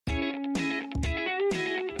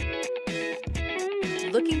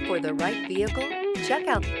Looking for the right vehicle? Check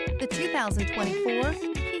out the 2024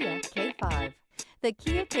 Kia K5. The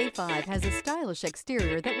Kia K5 has a stylish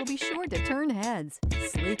exterior that will be sure to turn heads,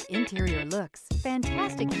 sleek interior looks,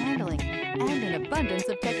 fantastic handling, and an abundance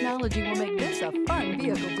of technology will make this a fun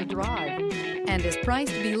vehicle to drive, and is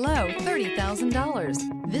priced below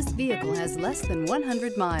 $30,000. This vehicle has less than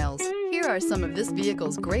 100 miles. Here are some of this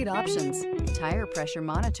vehicle's great options: tire pressure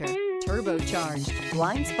monitor, turbocharged,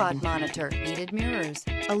 blind spot monitor, heated mirrors,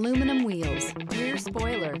 aluminum wheels, rear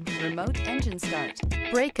spoiler, remote engine start,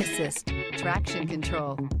 brake assist, traction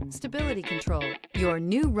control, stability control. Your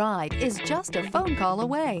new ride is just a phone call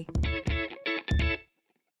away.